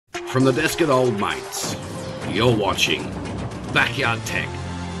From the desk at Old Mates, you're watching Backyard Tech.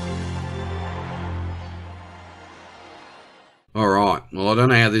 Alright, well I don't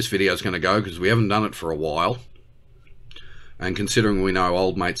know how this video is going to go because we haven't done it for a while. And considering we know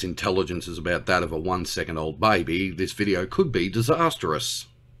Old Mate's intelligence is about that of a 1 second old baby, this video could be disastrous.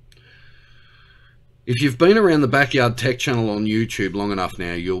 If you've been around the Backyard Tech channel on YouTube long enough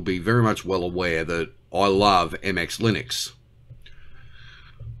now, you'll be very much well aware that I love MX Linux.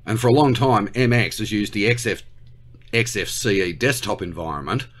 And for a long time, MX has used the XFCE desktop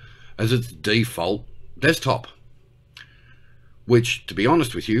environment as its default desktop. Which, to be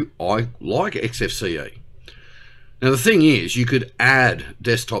honest with you, I like XFCE. Now the thing is, you could add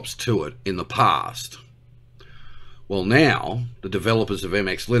desktops to it in the past. Well now, the developers of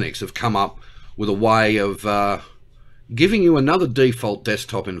MX Linux have come up with a way of giving you another default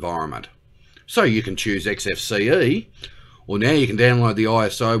desktop environment. So you can choose XFCE, or now you can download the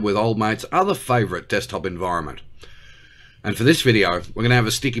ISO with Old Mate's other favourite desktop environment. And for this video, we're going to have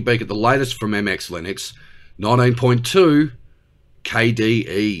a sticky beak at the latest from MX Linux, 19.2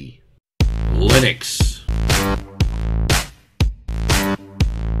 KDE. Linux.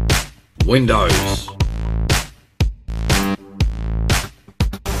 Windows.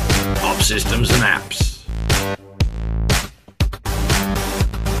 Op systems and apps.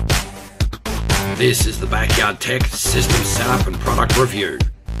 This is the Backyard Tech System Setup and Product Review.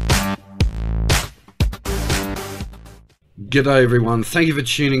 G'day everyone, thank you for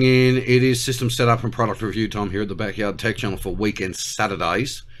tuning in. It is System Setup and Product Review time here at the Backyard Tech channel for weekend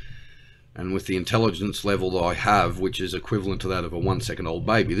Saturdays. And with the intelligence level that I have, which is equivalent to that of a 1 second old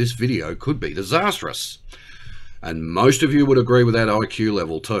baby, this video could be disastrous. And most of you would agree with that IQ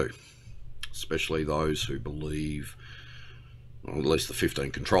level too. Especially those who believe, well, at least the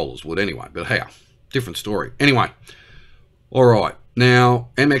 15 controllers would anyway, but hey, different story. Anyway, alright, now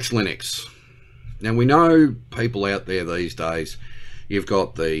MX Linux. Now we know people out there these days, you've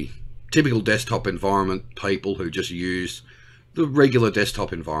got the typical desktop environment people who just use the regular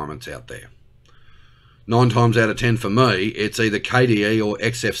desktop environments out there. 9 times out of 10 for me, it's either KDE or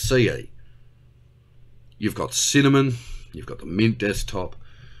XFCE. You've got Cinnamon, you've got the Mint desktop,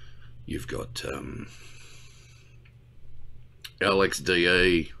 you've got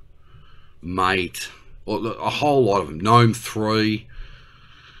LXDE, Mate, or a whole lot of them, GNOME 3.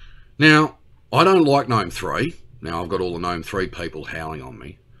 Now, I don't like GNOME 3. Now, I've got all the GNOME 3 people howling on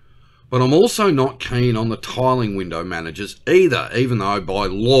me. But I'm also not keen on the tiling window managers either, even though by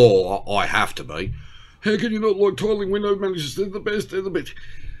law I have to be. How can you not like tiling window managers? They're the best, they're the best.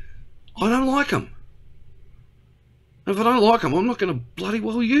 I don't like them. If I don't like them, I'm not going to bloody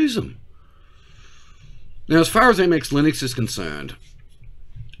well use them. Now, as far as MX Linux is concerned,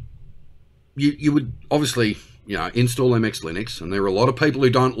 you would obviously, install MX Linux, and there are a lot of people who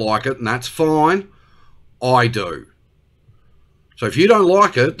don't like it, and that's fine. I do. So if you don't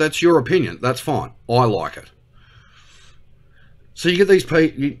like it, that's your opinion. That's fine. I like it. So you get these,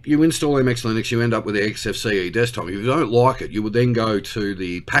 you install MX Linux, you end up with the XFCE desktop. If you don't like it, you would then go to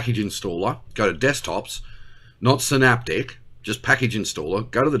the package installer, go to desktops, not Synaptic, just package installer,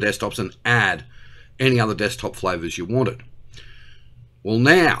 go to the desktops and add any other desktop flavors you wanted. Well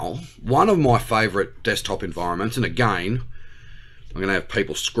now, one of my favorite desktop environments, and again, I'm going to have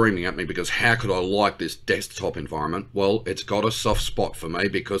people screaming at me because how could I like this desktop environment? Well, it's got a soft spot for me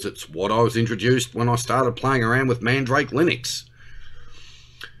because it's what I was introduced when I started playing around with Mandrake Linux.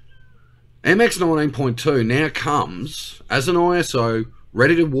 MX 19.2 now comes as an ISO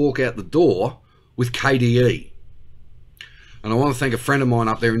ready to walk out the door with KDE. And I want to thank a friend of mine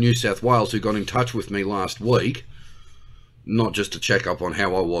up there in New South Wales who got in touch with me last week, not just to check up on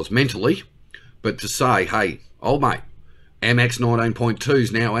how I was mentally, but to say, hey, old mate, MX 19.2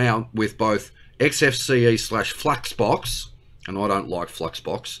 is now out with both XFCE/Fluxbox, and I don't like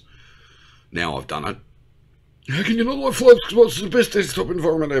Fluxbox. Now I've done it. How can you not like Fluxbox? It's the best desktop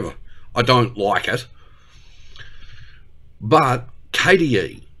environment ever. I don't like it. But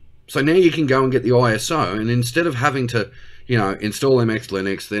KDE. So now you can go and get the ISO, and instead of having to, install MX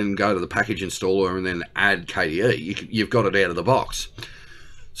Linux, then go to the package installer and then add KDE, you've got it out of the box.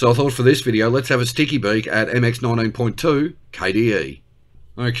 So I thought for this video, let's have a sticky beak at MX 19.2 KDE.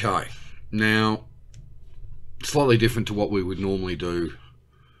 Okay, now, slightly different to what we would normally do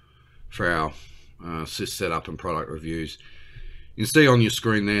for our sys setup and product reviews. You can see on your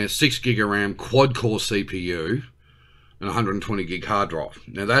screen there, 6 gig of RAM, quad-core CPU, and 120 gig hard drive.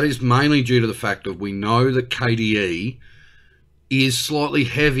 Now that is mainly due to the fact that we know that KDE is slightly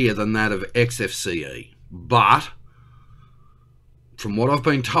heavier than that of XFCE, but from what I've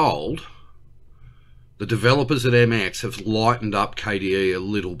been told, the developers at MX have lightened up KDE a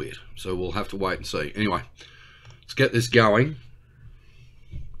little bit. So we'll have to wait and see. Anyway, let's get this going.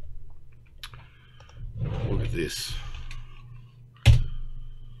 Look at this.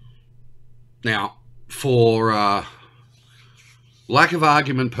 Now, for lack of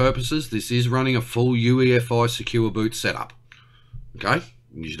argument purposes, this is running a full UEFI secure boot setup. Okay?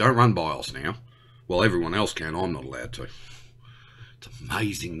 You don't run BIOS now. Well, everyone else can. I'm not allowed to. It's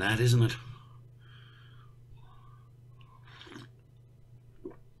amazing that, isn't it?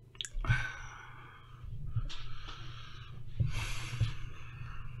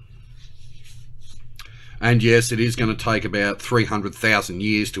 And yes, it is going to take about 300,000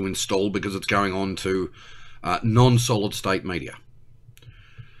 years to install because it's going on to non-solid state media,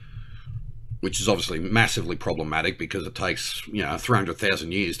 which is obviously massively problematic because it takes,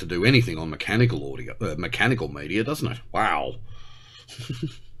 300,000 years to do anything on mechanical audio, mechanical media, doesn't it? Wow.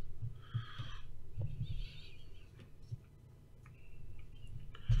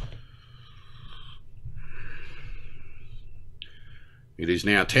 It is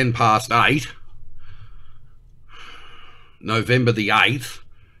now 10 past 8. November the 8th,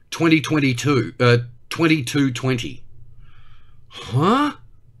 2022, 2220. Huh?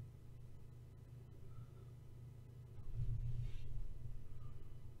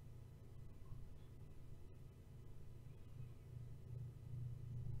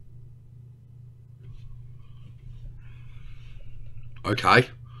 Okay.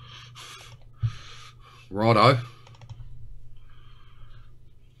 Righto.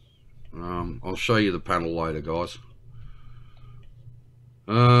 I'll show you the panel later, guys.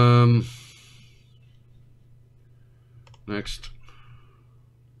 Next.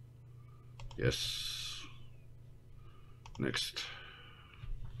 Yes. Next.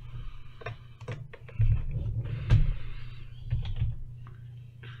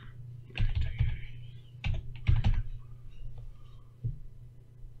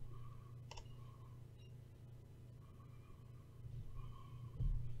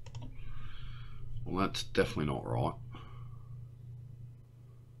 Well, that's definitely not right.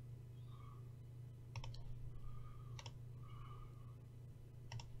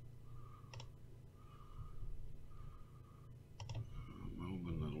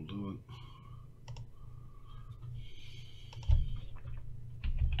 That'll do it.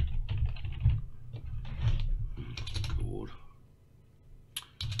 Good.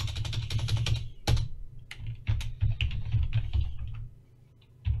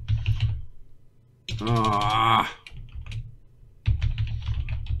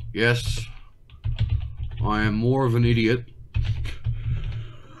 Yes, I am more of an idiot.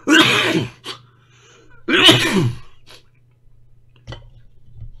 Hang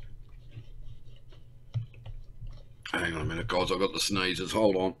on a minute, guys, I've got the sneezes.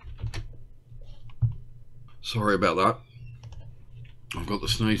 Hold on. Sorry about that. I've got the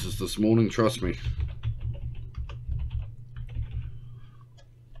sneezes this morning, trust me.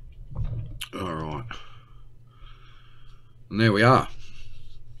 Alright. And there we are.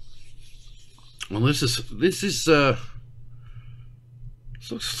 Well, this is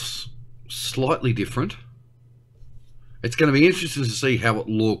slightly different. It's going to be interesting to see how it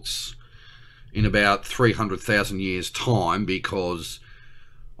looks in about 300,000 years time, because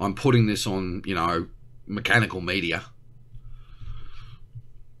I'm putting this on, mechanical media.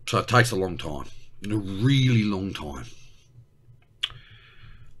 So it takes a long time, a really long time.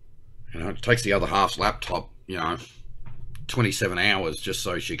 It takes the other half's laptop, 27 hours just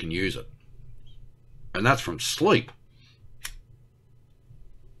so she can use it. And that's from sleep.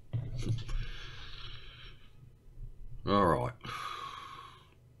 All right.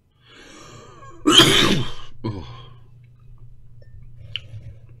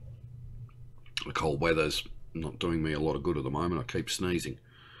 The cold weather's not doing me a lot of good at the moment. I keep sneezing.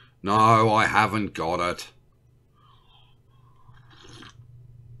 No, I haven't got it.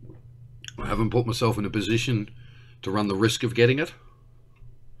 I haven't put myself in a position to run the risk of getting it.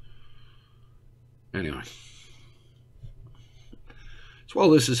 Anyway. So while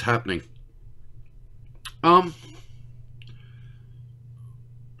this is happening, I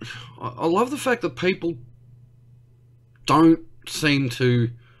love the fact that people don't seem to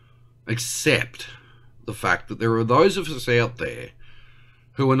accept the fact that there are those of us out there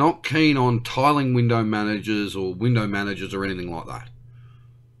who are not keen on tiling window managers or window managers or anything like that.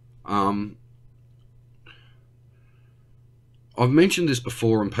 I've mentioned this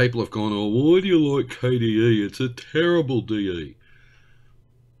before and people have gone, oh, why do you like KDE? It's a terrible DE.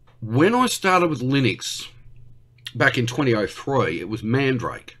 When I started with Linux back in 2003, it was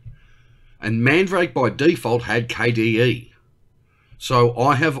Mandrake. And Mandrake by default had KDE. So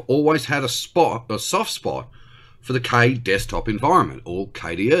I have always had a soft spot for the K desktop environment, or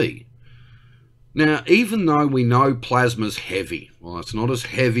KDE. Now, even though we know Plasma's heavy, well, it's not as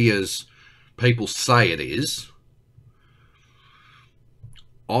heavy as people say it is.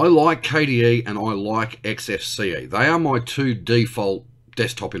 I like KDE and I like XFCE. They are my two default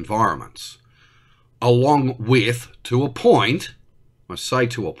desktop environments, along with, to a point, I say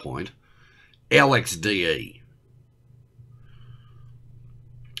to a point, LXDE.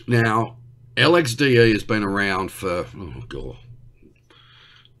 Now, LXDE has been around for, oh God,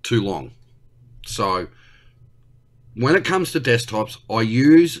 too long. So, when it comes to desktops, I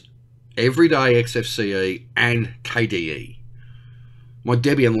use everyday XFCE and KDE. My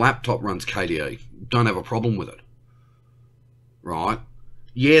Debian laptop runs KDE. Don't have a problem with it. Right?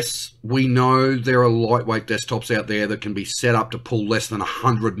 Yes, we know there are lightweight desktops out there that can be set up to pull less than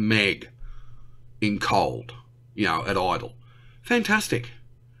 100 meg in cold, you know, at idle. Fantastic.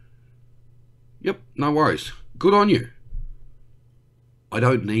 Yep, no worries. Good on you. I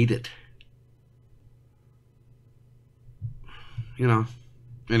don't need it. You know.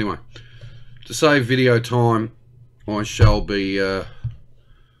 Anyway, to save video time, I shall be I'll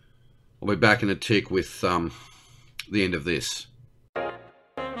be back in a tick with the end of this.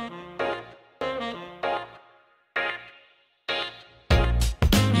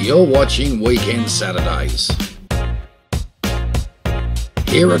 You're watching Weekend Saturdays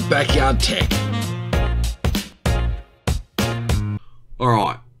here at Backyard Tech.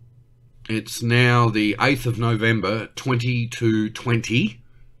 Alright, it's now the 8th of November 2220.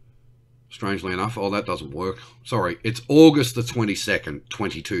 Strangely enough, oh, that doesn't work. Sorry, it's August the 22nd,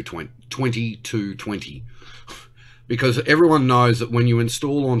 2220. Because everyone knows that when you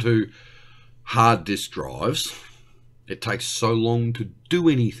install onto hard disk drives, it takes so long to do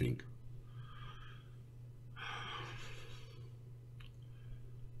anything.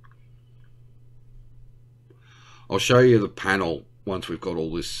 I'll show you the panel once we've got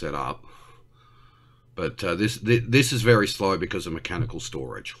all this set up. But this is very slow because of mechanical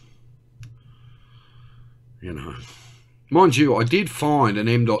storage. You know, mind you, I did find an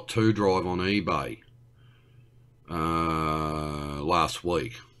M.2 drive on eBay last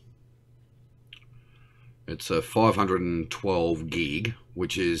week. It's a 512 gig,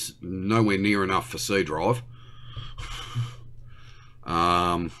 which is nowhere near enough for C drive.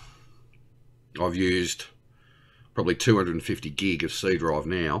 I've used probably 250 gig of C drive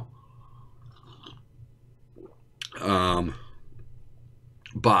now.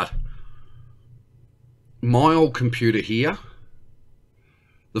 But my old computer here,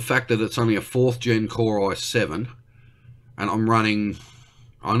 the fact that it's only a 4th gen Core i7 and I'm running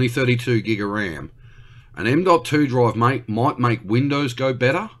only 32 gig of RAM, an M.2 drive might make Windows go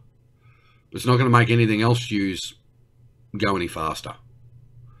better, but it's not going to make anything else go any faster.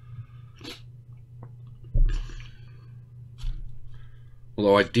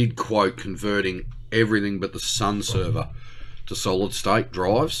 Although I did quote converting everything but the Sun server to solid state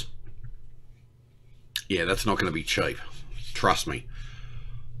drives. Yeah, that's not going to be cheap. Trust me.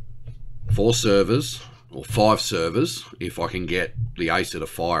 4 servers, or 5 servers, if I can get the Acer to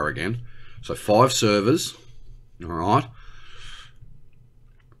fire again. So 5 servers, alright.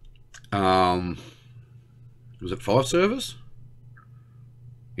 Was it 5 servers?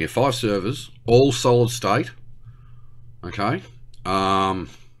 Yeah, 5 servers, all solid state. Okay. The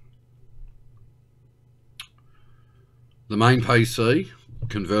main PC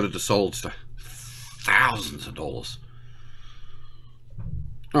converted to solid state. Thousands of dollars.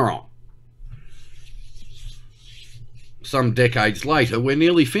 Alright. Some decades later, we're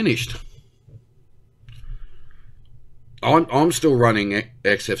nearly finished. I'm still running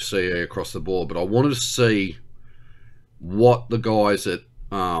XFCE across the board, but I wanted to see what the guys at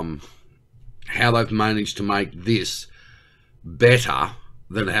how they've managed to make this better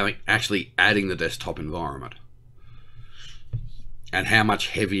than actually adding the desktop environment, and how much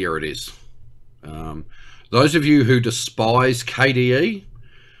heavier it is. Those of you who despise KDE,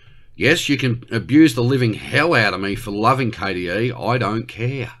 yes, you can abuse the living hell out of me for loving KDE. I don't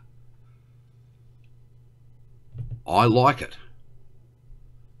care. I like it.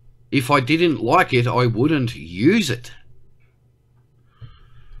 If I didn't like it, I wouldn't use it.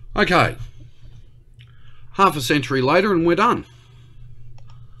 Okay. Half a century later and we're done.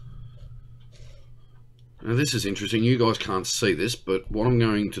 Now this is interesting. You guys can't see this, but what I'm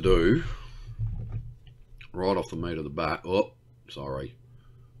going to do, right off the meat of the bat, oh, sorry.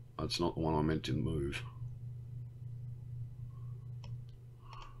 That's not the one I meant to move.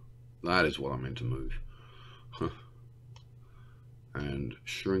 That is what I meant to move. And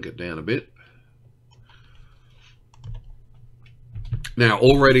shrink it down a bit. Now,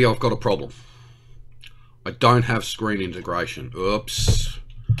 already I've got a problem. I don't have screen integration. Oops.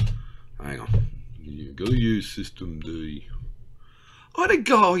 Hang on. You gotta use System D. I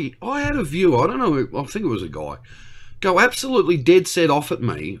had a viewer, I don't know, I think it was a guy, go absolutely dead set off at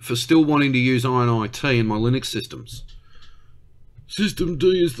me for still wanting to use INIT in my Linux systems. System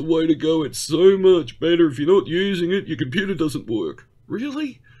D is the way to go. It's so much better. If you're not using it, your computer doesn't work.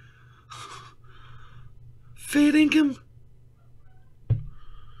 Really? Fair income?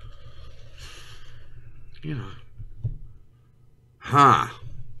 You know. Huh.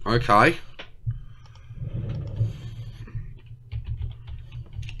 Okay.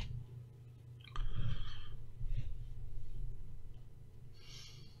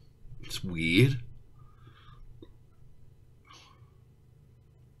 It's weird.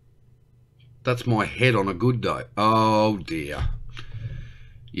 That's my head on a good day. Oh dear.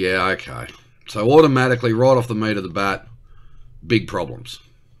 Yeah, okay. So automatically, right off the meat of the bat, big problems.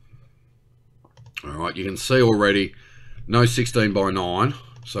 Alright, you can see already, no 16 by 9.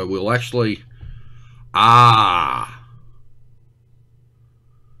 So we'll actually... Now,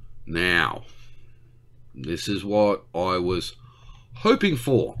 this is what I was hoping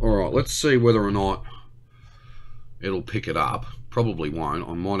for. Alright, let's see whether or not it'll pick it up. Probably won't.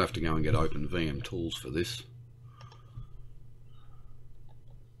 I might have to go and get Open VM Tools for this.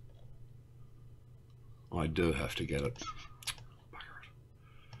 I do have to get it. Bugger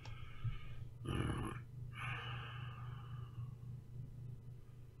it. Alright.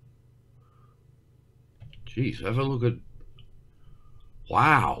 Jeez, have a look at...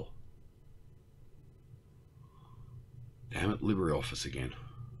 Wow. Damn it, LibreOffice again.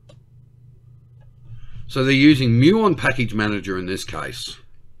 So they're using Muon Package Manager in this case.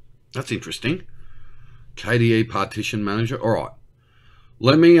 That's interesting. KDE Partition Manager. All right.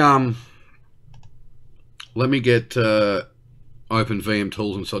 Let me get Open VM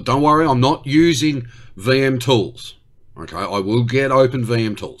Tools and so. Don't worry, I'm not using VM Tools. Okay, I will get Open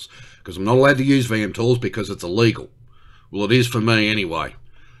VM Tools because I'm not allowed to use VM Tools because it's illegal. Well, it is for me anyway.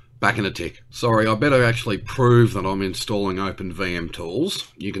 Back in a tick. Sorry, I better actually prove that I'm installing Open VM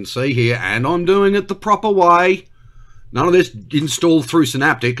Tools. You can see here, and I'm doing it the proper way. None of this installed through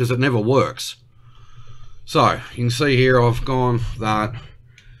Synaptic because it never works. So, you can see here I've gone that.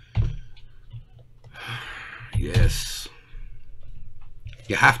 Yes.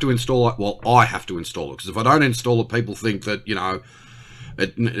 You have to install it. Well, I have to install it because if I don't install it, people think that, you know,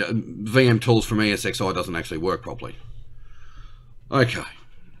 VM Tools from ESXi doesn't actually work properly. Okay.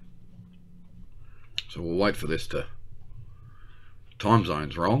 So we'll wait for this to time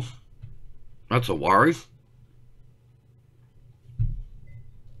zones roll. That's a worry.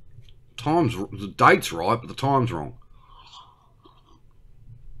 The date's right, but the time's wrong.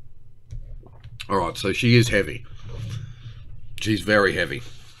 Alright, so she is heavy. She's very heavy.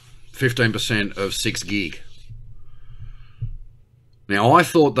 15% of 6 gig. Now, I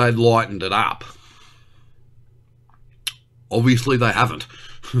thought they'd lightened it up. Obviously, they haven't.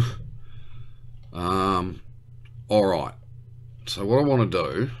 Alright. So what I want to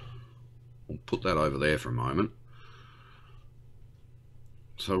do, I'll put that over there for a moment.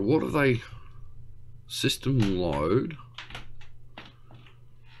 So what are they? System load.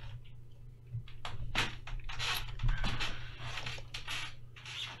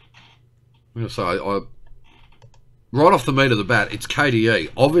 I'm going to say, right off the meat of the bat, it's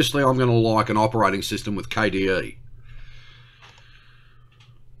KDE. Obviously, I'm going to like an operating system with KDE.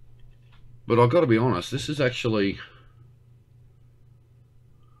 But I've got to be honest, this is actually...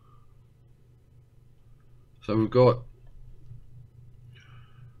 So we've got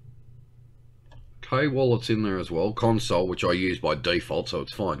K-Wallet's in there as well. Console, which I use by default, so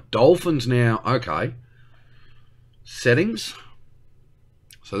it's fine. Dolphin's now, okay. Settings.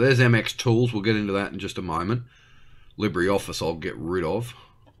 So there's MX Tools. We'll get into that in just a moment. LibreOffice I'll get rid of.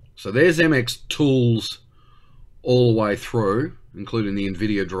 So there's MX Tools all the way through, including the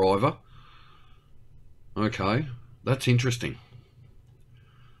NVIDIA driver. Okay, that's interesting.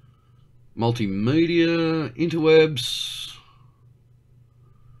 Multimedia, interwebs,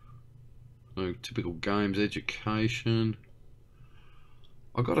 typical games, education.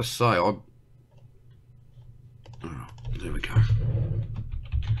 I gotta say, there we go.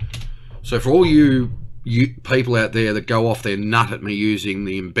 So for all you people out there that go off their nut at me using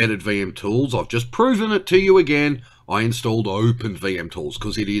the embedded VM Tools, I've just proven it to you again. I installed Open VM Tools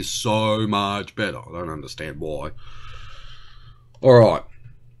because it is so much better. I don't understand why. Alright.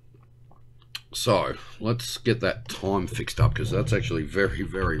 So, let's get that time fixed up because that's actually very,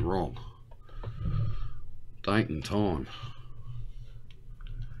 very wrong. Date and time.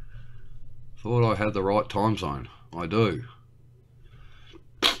 Thought I had the right time zone. I do.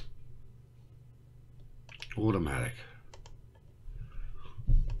 Automatic.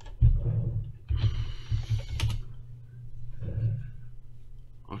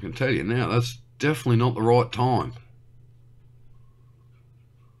 I can tell you now, that's definitely not the right time.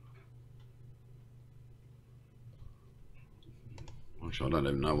 Actually, I don't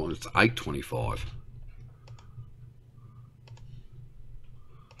even know what it's 8:25.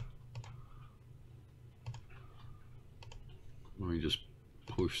 Let me just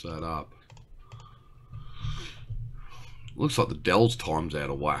push that up. Looks like the Dell's time's out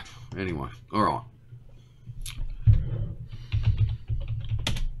of whack. Anyway, all right.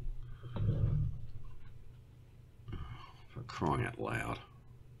 For crying out loud.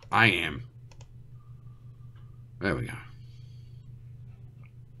 I am. There we go.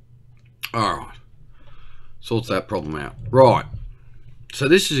 All right. Sorts that problem out. Right. So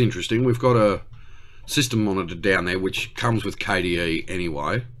this is interesting. We've got a system monitor down there which comes with KDE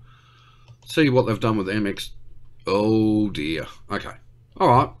anyway. See what they've done with MX. Oh dear. Okay. All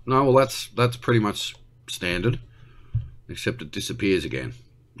right. No, well that's pretty much standard, except it disappears again.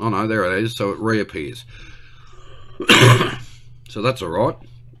 Oh no, there it is. So it reappears. So that's all right.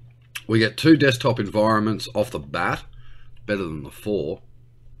 We get 2 desktop environments off the bat. Better than the 4.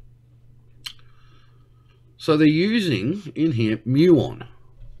 So they're using in here Muon.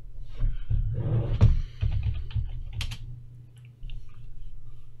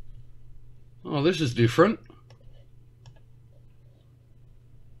 Oh, this is different.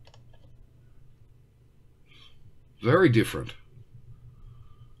 Very different.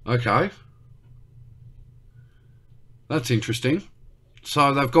 Okay. That's interesting.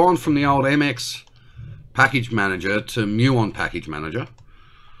 So they've gone from the old MX package manager to Muon package manager.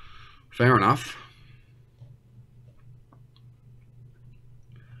 Fair enough.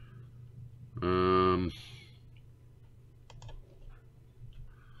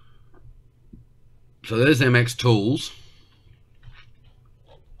 So there's MX tools.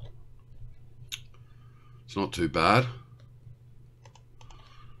 It's not too bad.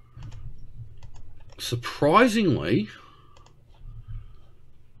 Surprisingly,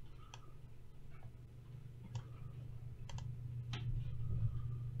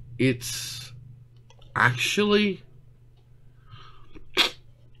 it's actually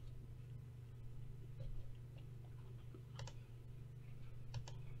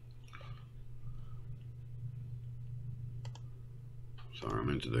sorry, I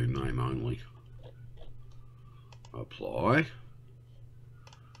meant to do name only. Apply.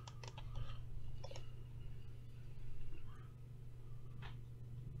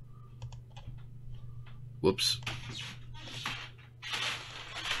 Whoops.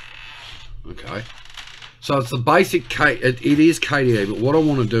 Okay. So it's the basic it is KDE, but what I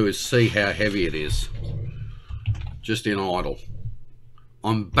want to do is see how heavy it is. Just in idle.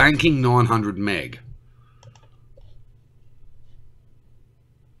 I'm banking 900 meg.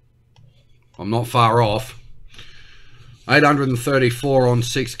 I'm not far off. 834 on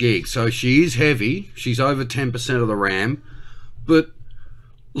 6 gigs. So she is heavy. She's over 10% of the RAM. But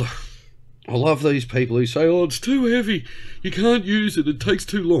look, I love these people who say, oh, it's too heavy. You can't use it. It takes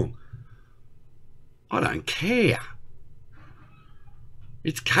too long. I don't care.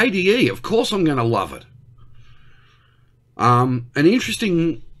 It's KDE. Of course I'm going to love it. An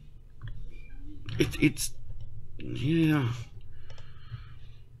interesting... It's... Yeah...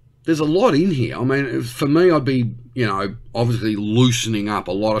 There's a lot in here. I mean, for me, I'd be, you know, obviously loosening up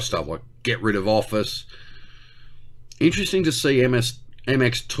a lot of stuff, like get rid of Office. Interesting to see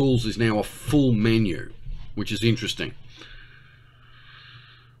MX Tools is now a full menu, which is interesting.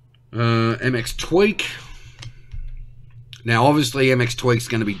 MX Tweak. Now, obviously, MX Tweak's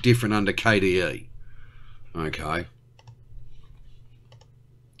going to be different under KDE. Okay.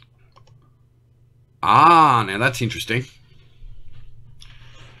 Ah, now that's interesting.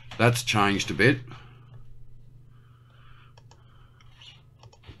 That's changed a bit.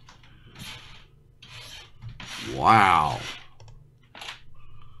 Wow.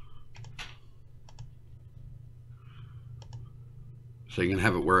 So you can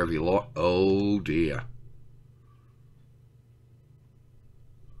have it wherever you like. Oh dear.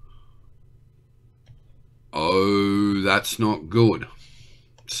 Oh, that's not good.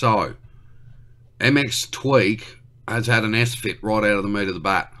 So, MX Tweak has had an S-fit right out of the meat of the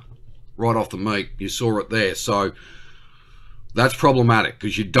bat. Right off the meat, you saw it there. So that's problematic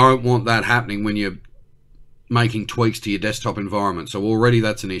because you don't want that happening when you're making tweaks to your desktop environment. So already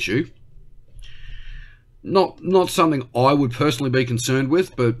that's an issue. Not something I would personally be concerned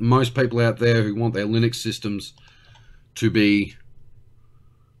with, but most people out there who want their Linux systems to be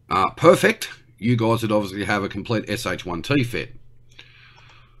perfect, you guys would obviously have a complete SH1T fit.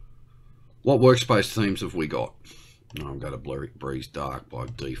 What workspace themes have we got? I'm going to Breeze Dark by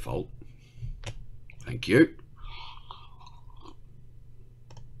default. Thank you.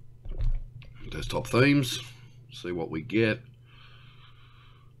 Desktop themes. See what we get.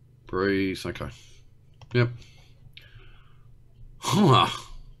 Breeze. Okay. Yep. Huh.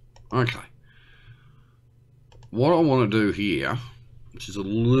 Okay. What I want to do here, which is a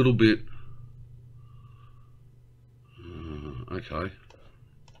little bit... okay.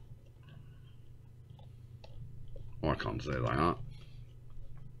 Icons, there they are.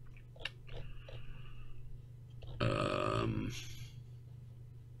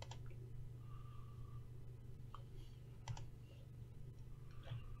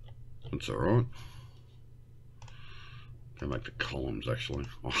 That's alright. Go back to columns, actually.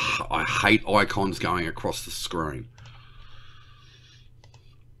 Oh, I hate icons going across the screen.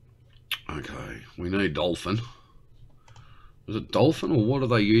 Okay, we need dolphin. Is it dolphin, or what are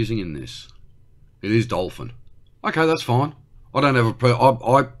they using in this? It is dolphin. Okay, that's fine. I don't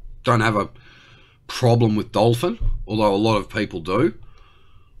have a problem with dolphin, although a lot of people do.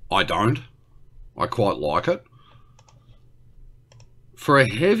 I don't. I quite like it. For a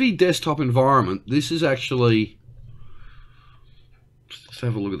heavy desktop environment, this is actually... Let's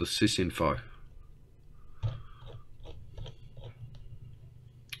have a look at the sysinfo.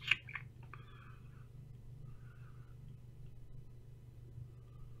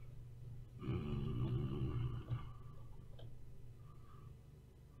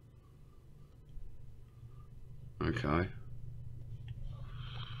 Okay.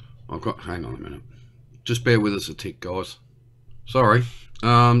 Hang on a minute. Just bear with us a tick, guys. Sorry.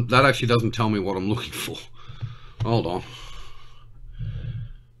 That actually doesn't tell me what I'm looking for. Hold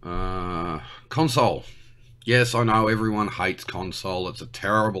on. Console. Yes, I know everyone hates console. It's a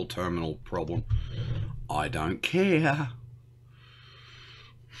terrible terminal problem. I don't care.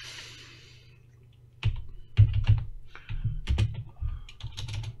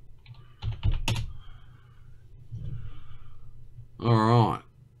 Alright.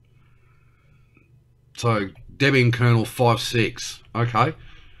 So, Debian kernel 5.6. Okay.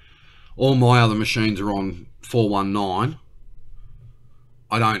 All my other machines are on 4.19.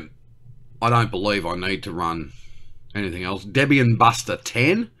 I don't believe I need to run anything else. Debian Buster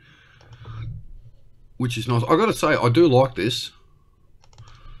 10, which is nice. I got to say, I do like this.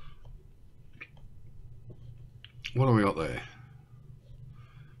 What do we got there?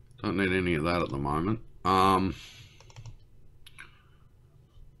 Don't need any of that at the moment.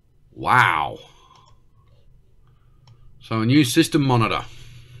 Wow. So a new system monitor.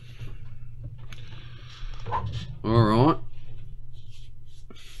 All right.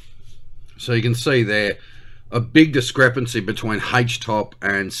 So you can see there a big discrepancy between HTOP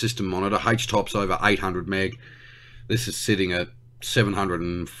and system monitor. HTOP's over 800 meg. This is sitting at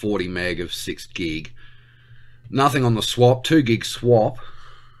 740 meg of 6 gig. Nothing on the swap, 2 gig swap.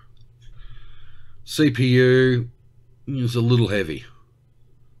 CPU is a little heavy,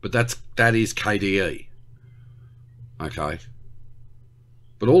 but that is KDE. Okay.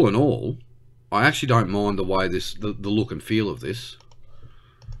 But all in all, I actually don't mind the way the look and feel of this.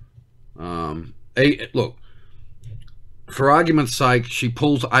 Look, for argument's sake, she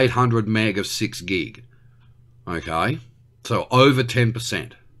pulls 800 meg of 6 gig. Okay, so over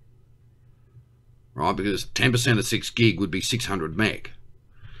 10%. Right, because 10% of 6 gig would be 600 meg.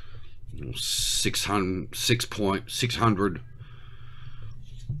 600.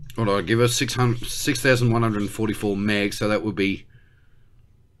 What do I give her? 6,144 meg, so that would be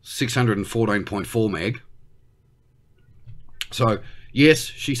 614.4 meg. So, yes,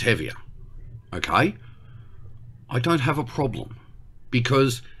 she's heavier. Okay? I don't have a problem.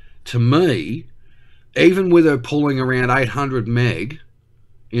 Because, to me, even with her pulling around 800 meg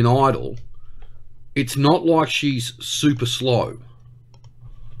in idle, it's not like she's super slow.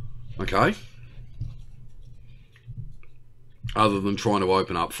 Okay? Other than trying to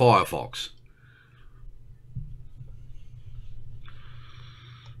open up Firefox.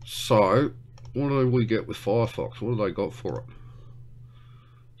 So, what do we get with Firefox? What have they got for it?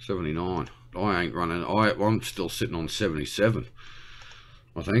 79. I ain't running. I'm still sitting on 77,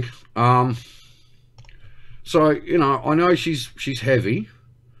 I think. So, you know, I know she's heavy,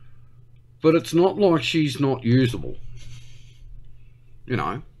 but it's not like she's not usable. You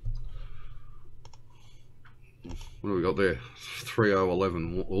know. What do we got there?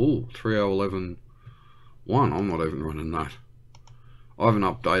 3011. Oh, 3011.1. I'm not even running that. I haven't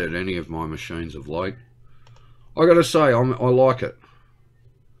updated any of my machines of late. I got to say, I like it.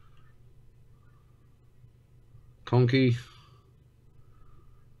 Conky.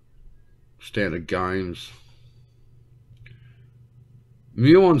 Standard games.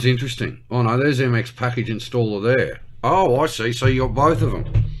 Muon's interesting. Oh no, there's MX package installer there. Oh, I see. So you got both of them.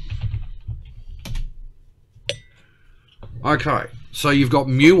 Okay, so you've got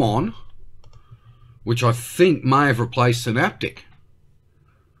Muon, which I think may have replaced Synaptic.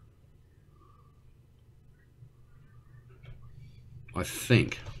 I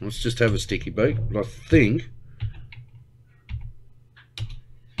think. Let's just have a sticky beat. But I think.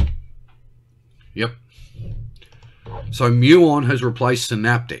 Yep. So Muon has replaced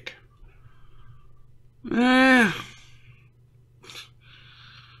Synaptic. I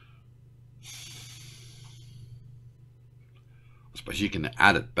suppose you can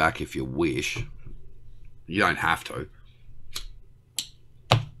add it back if you wish. You don't have to.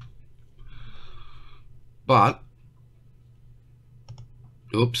 But,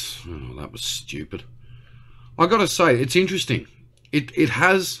 oops, oh, that was stupid. I got to say, it's interesting. It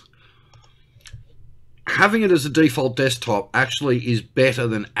has, having it as a default desktop actually is better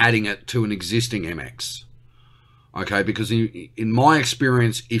than adding it to an existing MX. Okay, because in my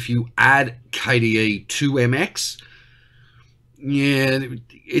experience, if you add KDE to MX, yeah,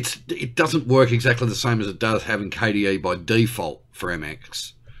 it doesn't work exactly the same as it does having KDE by default for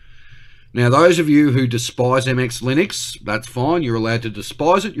MX. Now, those of you who despise MX Linux, that's fine. You're allowed to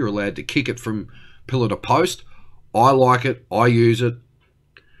despise it. You're allowed to kick it from pillar to post. I like it. I use it.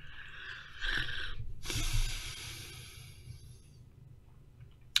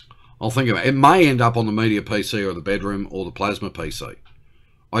 I'll think about it. It may end up on the media PC or the bedroom or the plasma PC.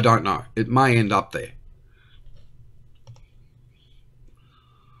 I don't know. It may end up there.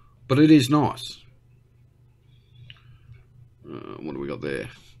 But it is nice. What do we got there?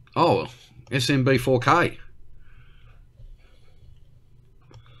 Oh, SMB 4K.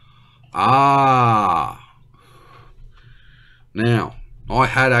 Ah. Now, I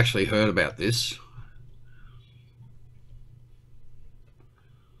had actually heard about this.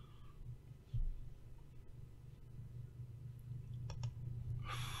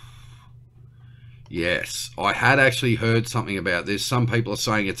 Yes, I had actually heard something about this. Some people are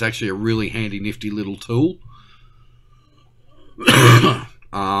saying it's actually a really handy, nifty little tool.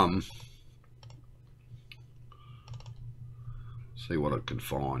 See what I can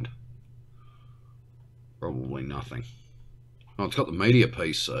find. Probably nothing. Oh, it's got the media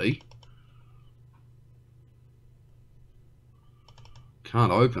PC.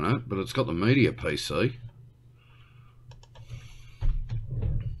 Can't open it, but it's got the media PC.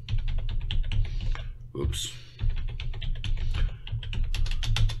 Oops.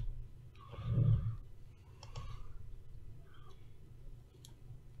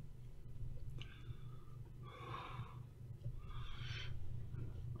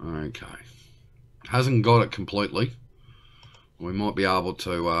 Okay. Hasn't got it completely. We might be able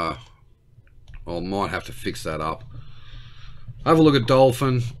to, or might have to fix that up. Have a look at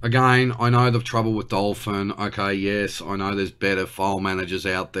Dolphin. Again, I know the trouble with Dolphin. Okay, yes, I know there's better file managers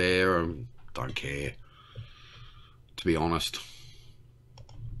out there. Don't care, to be honest.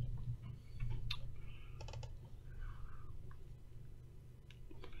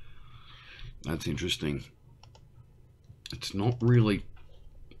 That's interesting. It's not really...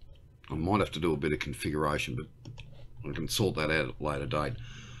 I might have to do a bit of configuration, but I can sort that out at a later date.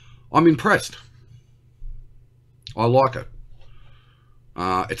 I'm impressed. I like it.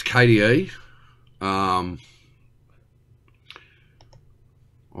 It's KDE. I'm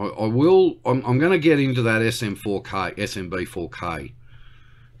going to get into that SMB 4K,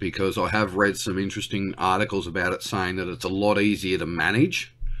 because I have read some interesting articles about it saying that it's a lot easier to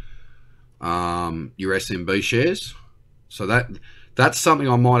manage your SMB shares. So that's something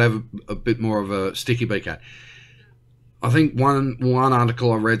I might have a bit more of a sticky beak at. I think one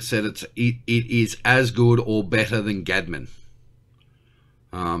article I read said it is as good or better than Gadman.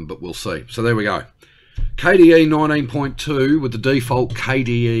 But we'll see. So there we go. KDE 19.2 with the default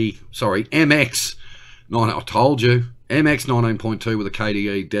MX. I told you. MX 19.2 with a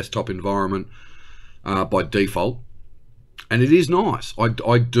KDE desktop environment by default. And it is nice.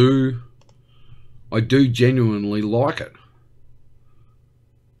 I do genuinely like it.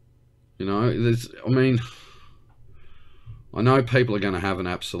 You know, I know people are going to have an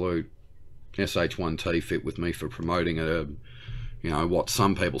absolute SH1T fit with me for promoting what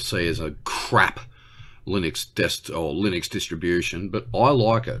some people see as a crap Linux distribution, but I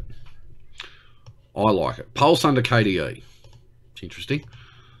like it. I like it. Pulse under KDE. It's interesting.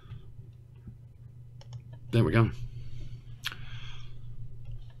 There we go.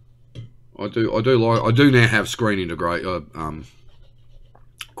 I do now have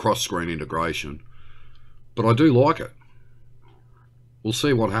cross-screen integration, but I do like it. We'll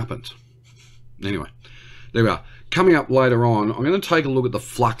see what happens. Anyway, there we are. coming up later on, I'm going to take a look at the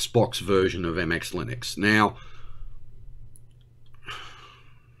Fluxbox version of MX Linux. Now,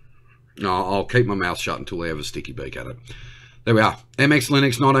 no, I'll keep my mouth shut until I have a sticky beak at it. There we are. MX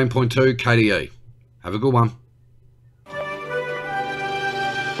Linux 19.2 KDE. Have a good one.